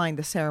walk the line,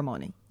 the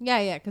ceremony.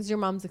 Yeah, because your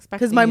mom's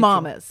expecting Because my you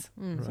mom to. is.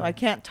 So I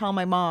can't tell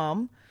my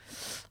mom,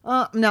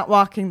 I'm not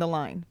walking the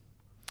line.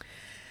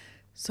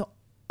 So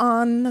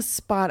on the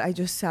spot, I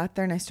just sat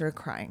there and I started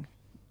crying.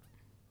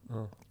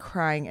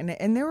 Crying.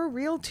 And there were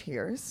real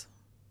tears.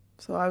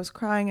 So I was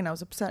crying and I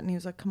was upset. And he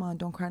was like, come on,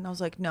 don't cry. And I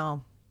was like,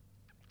 no,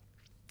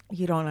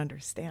 you don't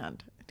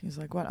understand. And he was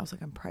like, what? I was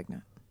like, I'm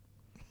pregnant.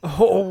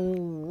 Oh,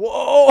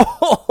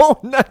 whoa,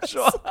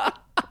 Najwa.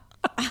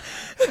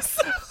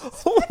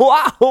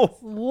 Wow.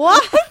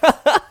 What?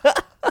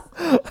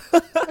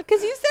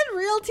 Because you said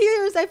real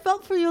tears. I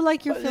felt for you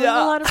like you're feeling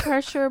Yeah. a lot of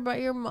pressure, but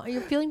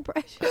you're feeling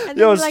pressure. And then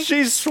Yo, you're like,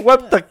 she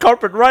swept the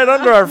carpet right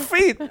under our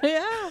feet.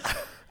 yeah.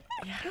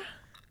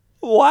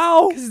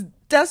 Wow.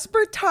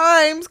 Desperate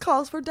times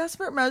calls for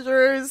desperate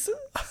measures.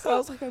 So I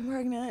was like, I'm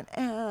pregnant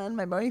and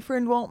my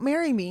boyfriend won't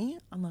marry me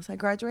unless I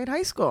graduate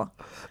high school.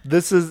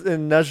 This is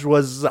in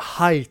Najwa's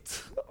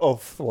height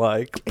of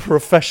like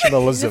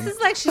professionalism. This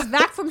is like she's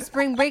back from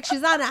spring break.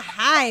 She's on a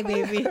high,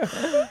 baby.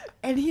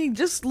 And he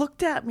just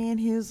looked at me and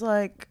he was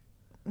like,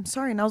 I'm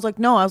sorry. And I was like,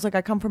 no, I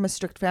come from a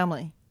strict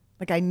family.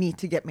 Like, I need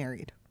to get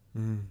married.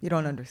 You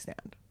don't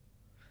understand.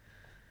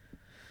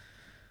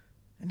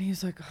 And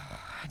he's like,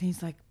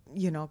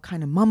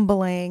 kind of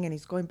mumbling and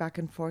he's going back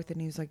and forth.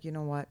 And he's like, you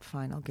know what?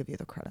 Fine, I'll give you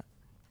the credit.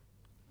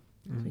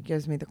 So he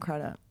gives me the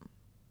credit.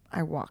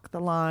 I walk the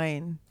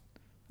line.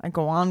 I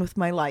go on with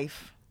my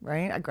life,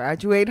 right? I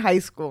graduate high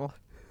school.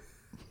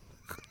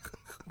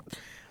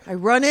 I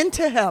run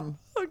into him.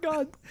 Oh,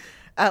 God.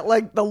 At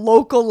like the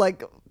local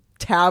like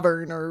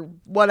tavern or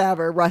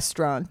whatever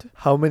restaurant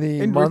How many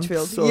in months?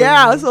 Richfield.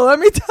 Yeah, so let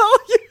me tell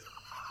you.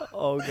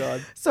 Oh,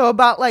 God. So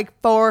about like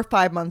 4 or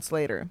 5 months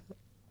later,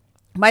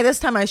 by this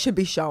time I should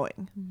be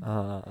showing.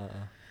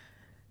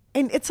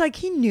 And it's like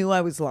he knew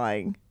I was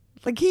lying.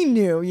 Like he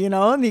knew,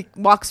 and he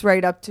walks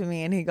right up to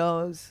me and he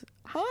goes,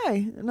 hi.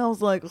 And I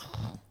was like,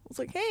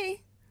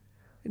 hey.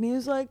 And he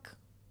was like,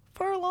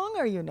 far along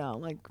are you now?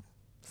 Like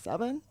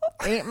 7,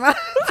 8 months.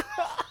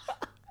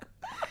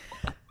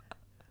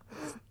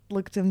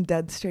 Looked him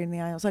dead straight in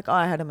the eye. I was like, oh,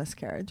 I had a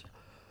miscarriage.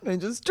 And I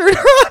just turned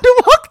around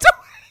and walked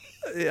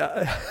away.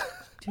 Yeah.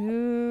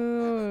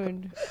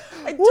 Dude.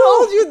 I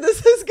told you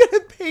this is going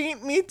to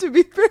paint me to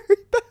be very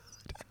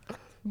bad.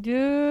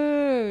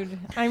 Dude.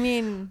 I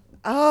mean,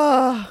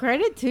 Ah,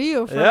 credit to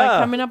you for Yeah.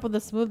 like coming up with a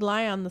smooth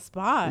lie on the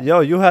spot. Yo,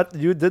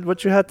 you did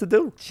what you had to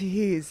do.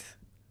 jeez.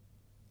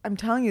 I'm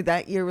telling you,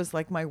 that year was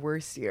like my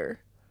worst year.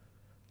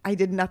 I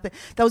did nothing.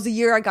 That was the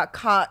year I got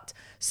caught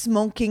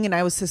smoking and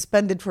I was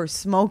suspended for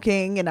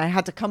smoking and I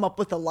had to come up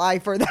with a lie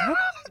for that.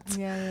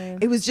 Yeah.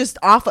 It was just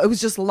awful. It was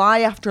just lie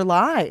after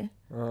lie.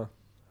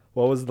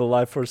 What was the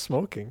lie for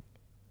smoking?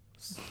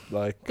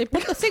 Like, They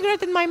put the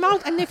cigarette in my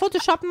mouth and they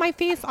photoshopped my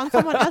face on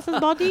someone else's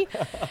body.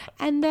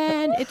 And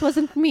then it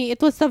wasn't me.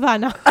 It was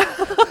Savannah.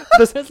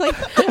 It's like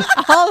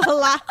all the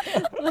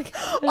lies. Like,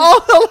 All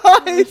the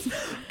lies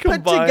put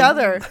Combined.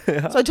 together.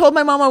 Yeah. So I told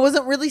my mom I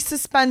wasn't really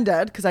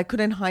suspended because I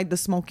couldn't hide the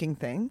smoking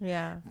thing.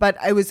 yeah. But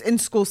I was in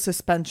school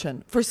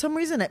suspension. For some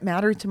reason, it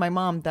mattered to my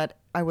mom that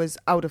I was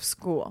out of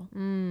school.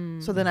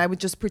 So then I would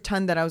just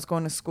pretend that I was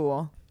going to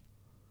school,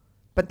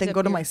 but then Except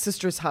go to you're- my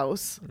sister's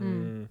house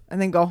and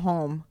then go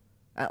home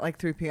at like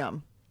 3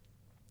 p.m.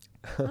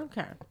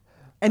 Okay.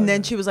 And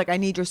then she was like, I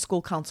need your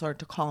school counselor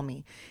to call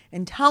me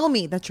and tell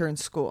me that you're in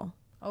school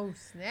Oh,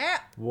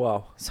 snap.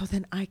 Wow. So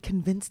then I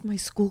convinced my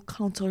school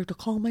counselor to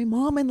call my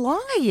mom and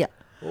lie.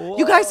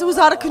 You guys, it was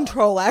out of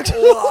control,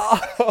 actually. You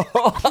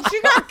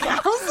got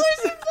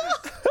counselors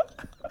involved?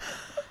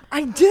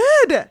 I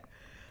did.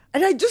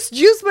 And I just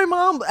used my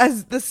mom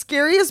as the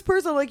scariest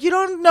person. Like, you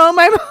don't know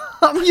my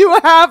mom. You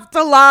have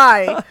to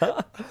lie.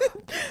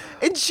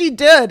 And she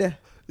did.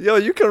 Yo,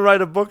 you can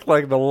write a book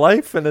like The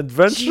Life and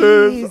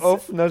Adventures Jeez.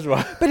 of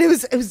Najwa. But it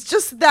was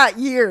just that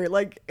year.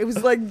 Like, it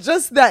was like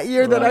just that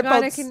year that Oh I my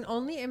felt. God, I can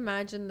only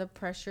imagine the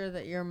pressure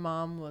that your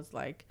mom was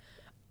like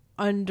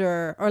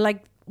under, or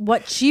like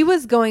what she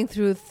was going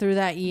through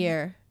that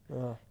year.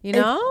 You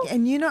know?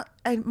 And you know,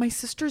 and my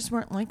sisters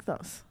weren't like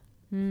this.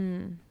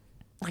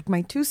 Like,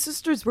 my two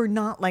sisters were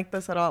not like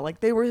this at all.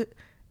 Like,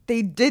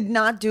 they did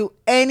not do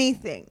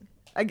anything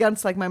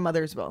against like my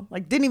mother's will.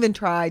 Like, didn't even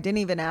try, didn't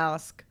even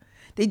ask.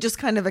 They just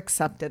kind of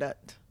accepted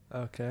it.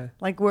 Okay.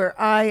 Like, where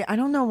I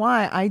don't know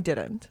why I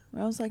didn't.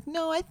 I was like,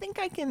 no, I think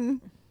I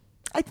can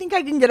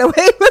get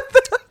away with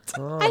it.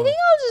 I think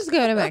I'll just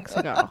go to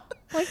Mexico.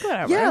 Like,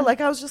 whatever. Yeah,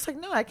 like I was just like,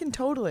 no, I can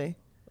totally.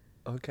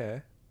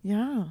 Okay.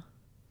 Yeah.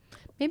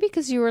 Maybe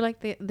because you were like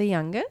the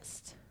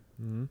youngest.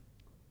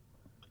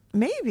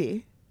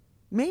 Maybe.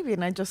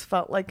 And I just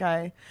felt like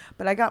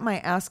but I got my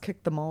ass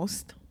kicked the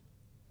most.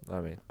 I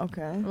mean,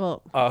 Okay.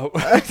 Well,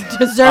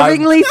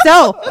 deservingly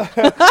so.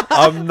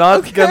 I'm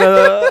not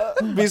gonna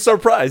be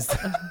surprised.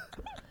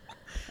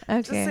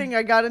 Okay. Just saying,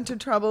 I got into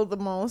trouble the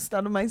most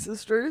out of my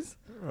sisters.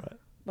 Right.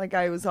 Like,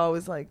 I was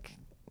always like,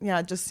 yeah,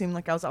 it just seemed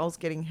like I was always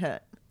getting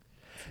hit.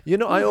 You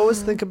know, I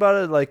always think about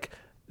it like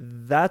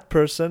that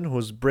person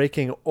who's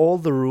breaking all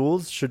the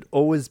rules should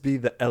always be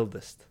the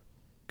eldest,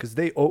 because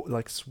they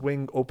like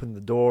swing open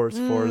the doors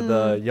for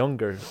the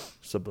younger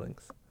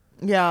siblings.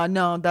 Yeah,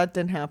 no, that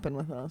didn't happen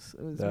with us.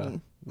 It was me.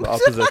 The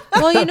opposite.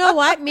 Well, you know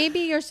what? Maybe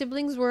your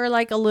siblings were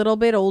like a little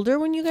bit older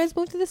when you guys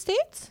moved to the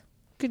States.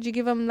 Could you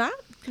give them that?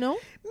 No?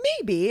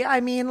 Maybe. I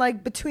mean,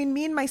 like, between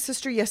me and my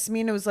sister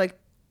Yasmin, it was like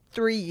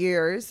 3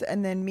 years.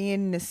 And then me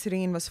and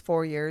Nasreen was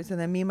 4 years. And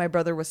then me and my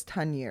brother was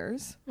 10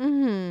 years.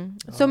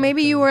 So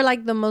maybe you were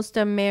like the most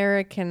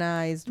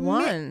Americanized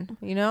one,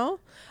 you know?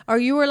 Or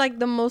you were like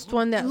the most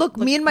one that... Look,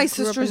 like, me and my grew up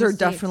in sisters the are States.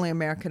 definitely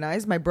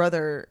Americanized. My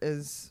brother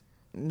is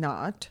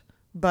not.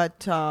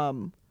 But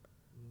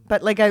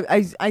like,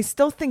 I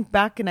still think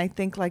back and I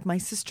think, like, my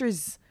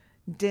sisters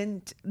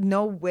didn't...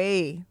 No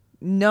way.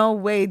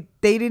 It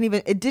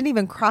didn't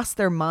even cross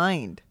their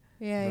mind.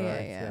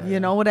 Yeah. You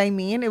know what I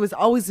mean? It was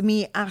always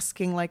me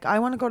asking, like, I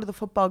want to go to the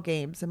football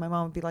games. And my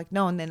mom would be like,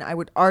 no. And then I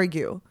would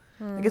argue.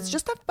 Like, it's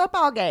just a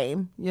football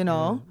game, you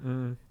know?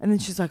 And then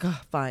she's like,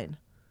 oh, fine.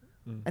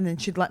 And then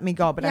she'd let me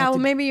go. But I Yeah, had well,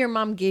 to, maybe your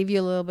mom gave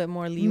you a little bit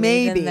more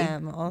leeway than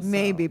them also.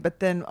 Maybe. But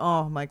then,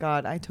 oh, my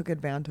God, I took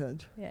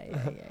advantage.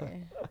 Yeah.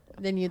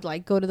 Then you'd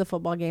like go to the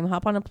football game,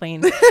 hop on a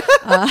plane,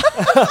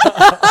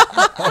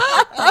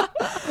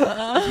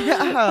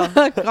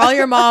 call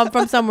your mom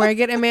from somewhere,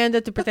 get Amanda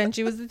to pretend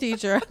she was the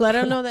teacher, let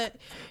her know that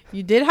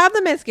you did have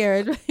the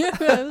miscarriage. I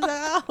was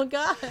like, oh,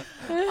 God.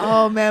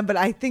 Oh, man. But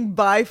I think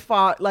by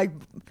far, like,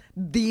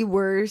 the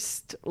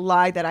worst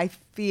lie that I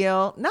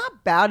feel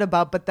not bad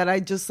about, but that I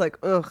just like,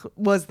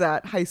 was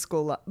that high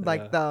school,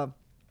 like the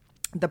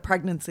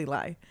pregnancy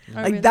lie.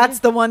 Like, really? that's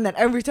the one that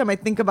every time I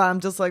think about,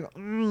 I'm just like,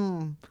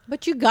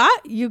 But you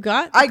got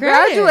the I credit.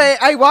 graduate.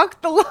 I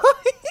walked the line.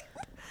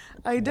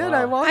 I did.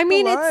 I walked I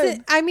mean, the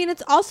line.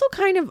 it's also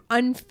kind of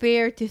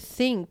unfair to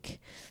think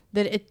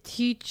that a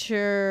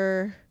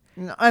teacher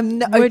No, I'm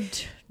not,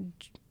 would,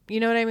 you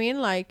know what I mean?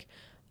 Like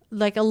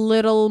a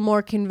little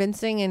more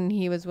convincing, and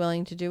he was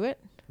willing to do it.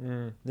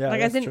 Yeah, Like,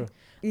 that's as in- true.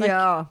 like,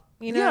 yeah.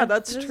 You know, Yeah,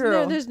 that's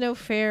true. There's no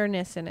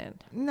fairness in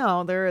it.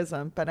 No, there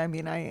isn't. But I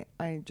mean,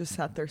 I just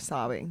sat there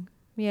sobbing.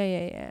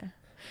 Yeah.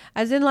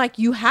 As in, like,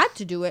 you had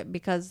to do it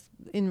because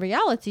in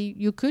reality,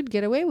 you could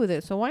get away with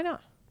it. So why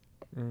not?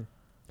 And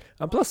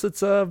plus,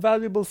 it's a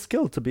valuable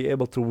skill to be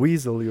able to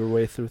weasel your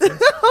way through things.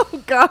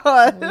 Oh,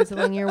 God.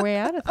 Weaseling your way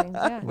out of things.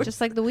 Yeah.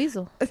 Just like the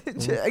weasel.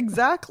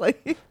 Exactly.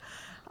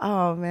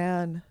 Oh,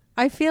 man.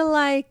 I feel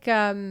like,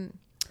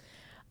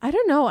 I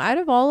don't know. Out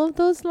of all of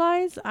those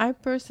lies, I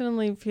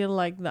personally feel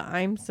like the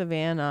I'm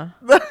Savannah.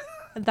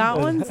 That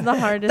one's the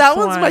hardest That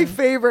one's one. my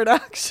favorite,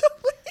 actually.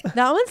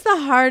 That one's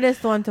the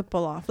hardest one to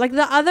pull off. Like,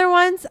 the other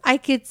ones, I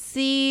could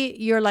see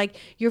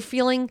you're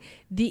feeling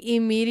the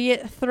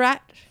immediate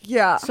threat.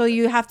 Yeah. So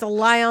you have to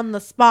lie on the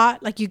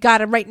spot. Like, you got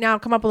to right now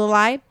come up with a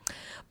lie.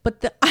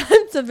 But the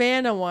I'm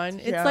Savannah one,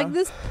 it's Yeah. like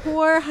this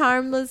poor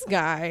harmless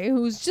guy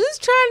who's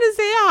just trying to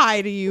say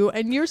hi to you,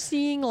 and you're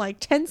seeing like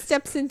 10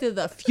 steps into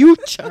the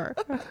future.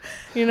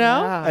 You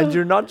know? Yeah. And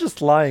you're not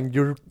just lying,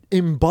 you're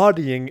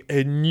embodying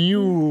a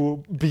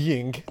new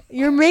being.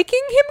 You're making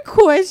him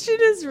question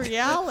his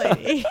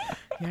reality.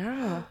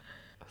 Yeah.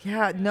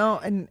 Yeah. No,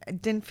 and I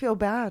didn't feel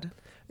bad.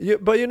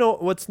 But you know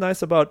what's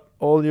nice about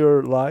all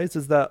your lies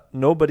is that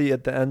nobody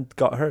at the end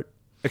got hurt.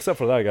 Except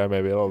for that guy,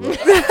 maybe a little bit.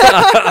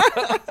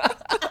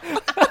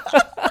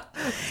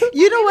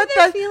 You know what?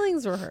 Their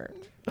feelings were hurt.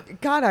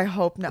 God, I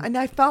hope not. And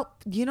I felt,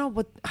 you know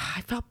what?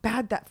 I felt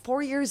bad that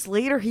 4 years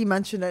later he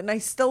mentioned it, and I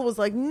still was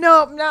like,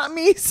 nope, not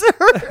me, sir.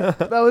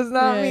 That was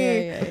not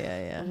me.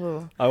 Yeah.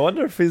 Ooh. I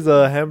wonder if he's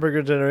a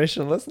Hamburger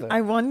Generation listener.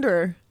 I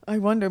wonder.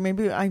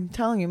 Maybe I'm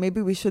telling you,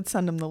 maybe we should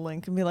send him the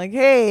link and be like,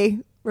 hey,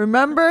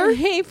 remember?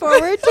 Hey,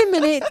 forward to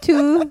minute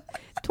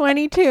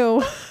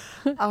 2:22.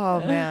 Oh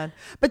man.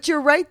 But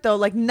you're right though.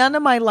 Like none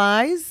of my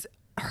lies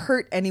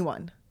hurt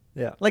anyone.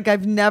 Yeah. Like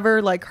I've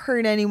never like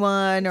hurt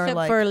anyone or Except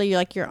like for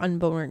like your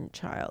unborn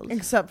child.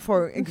 except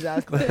for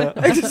exactly.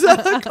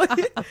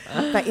 Exactly.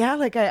 But yeah,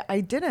 like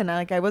I didn't.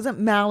 Like I wasn't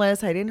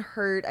malice. I didn't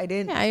hurt. I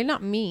didn't Yeah, you're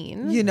not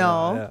mean. you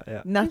know,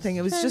 Yeah. nothing.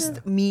 It was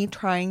just me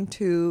trying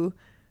to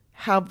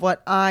have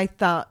what I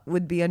thought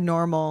would be a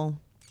normal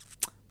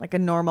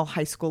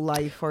high school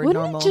life or Wouldn't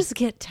normal. it just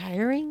get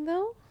tiring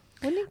though?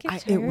 Wouldn't it get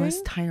It tiring?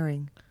 was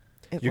tiring.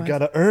 You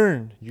gotta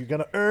earn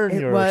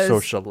It your was-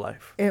 social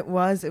life. It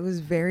was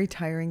very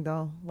tiring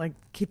though. Like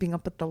keeping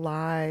up with the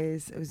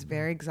lies. It was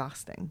very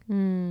exhausting.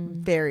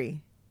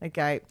 Very. Like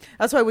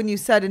that's why when you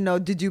said, no,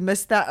 did you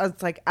miss that? I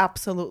was like,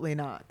 absolutely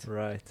not.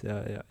 Right.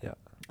 Yeah.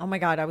 Oh my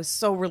God. I was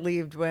so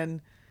relieved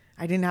when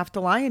I didn't have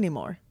to lie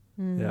anymore.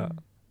 Yeah.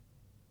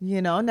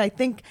 You know, and I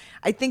think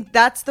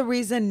that's the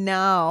reason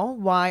now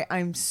why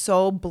I'm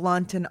so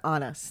blunt and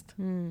honest.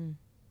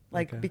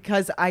 Like, Okay.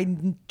 because I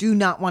do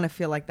not want to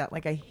feel like that.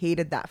 Like I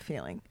hated that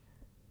feeling.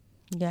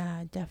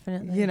 Yeah,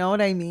 definitely. You know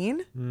what I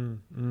mean?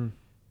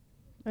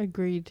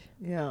 Agreed.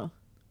 Yeah.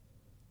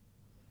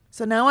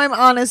 So now I'm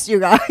honest, you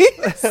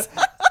guys.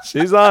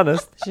 She's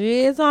honest.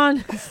 She is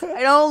on.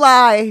 I don't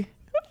lie.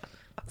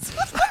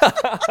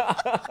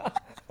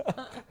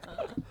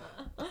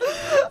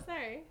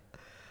 Sorry.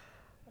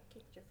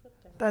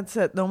 That's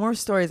it. No more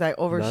stories. I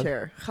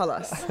overshare.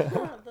 Khalas.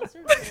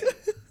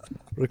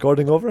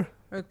 Recording over?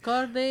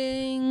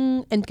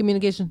 Recording and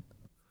communication.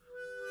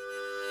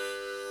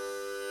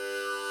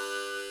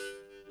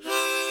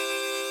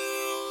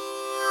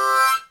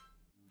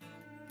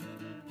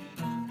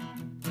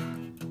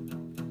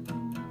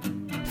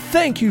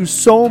 Thank you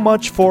so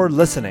much for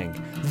listening.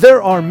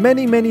 There are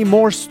many, many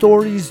more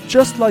stories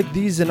just like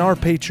these in our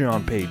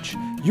Patreon page.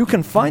 You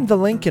can find the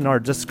link in our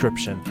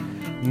description.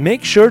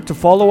 Make sure to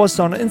follow us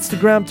on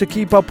Instagram to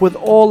keep up with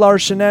all our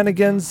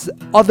shenanigans.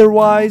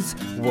 Otherwise,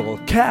 we'll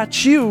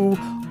catch you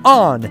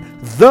on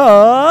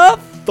the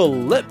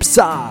flip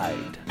side.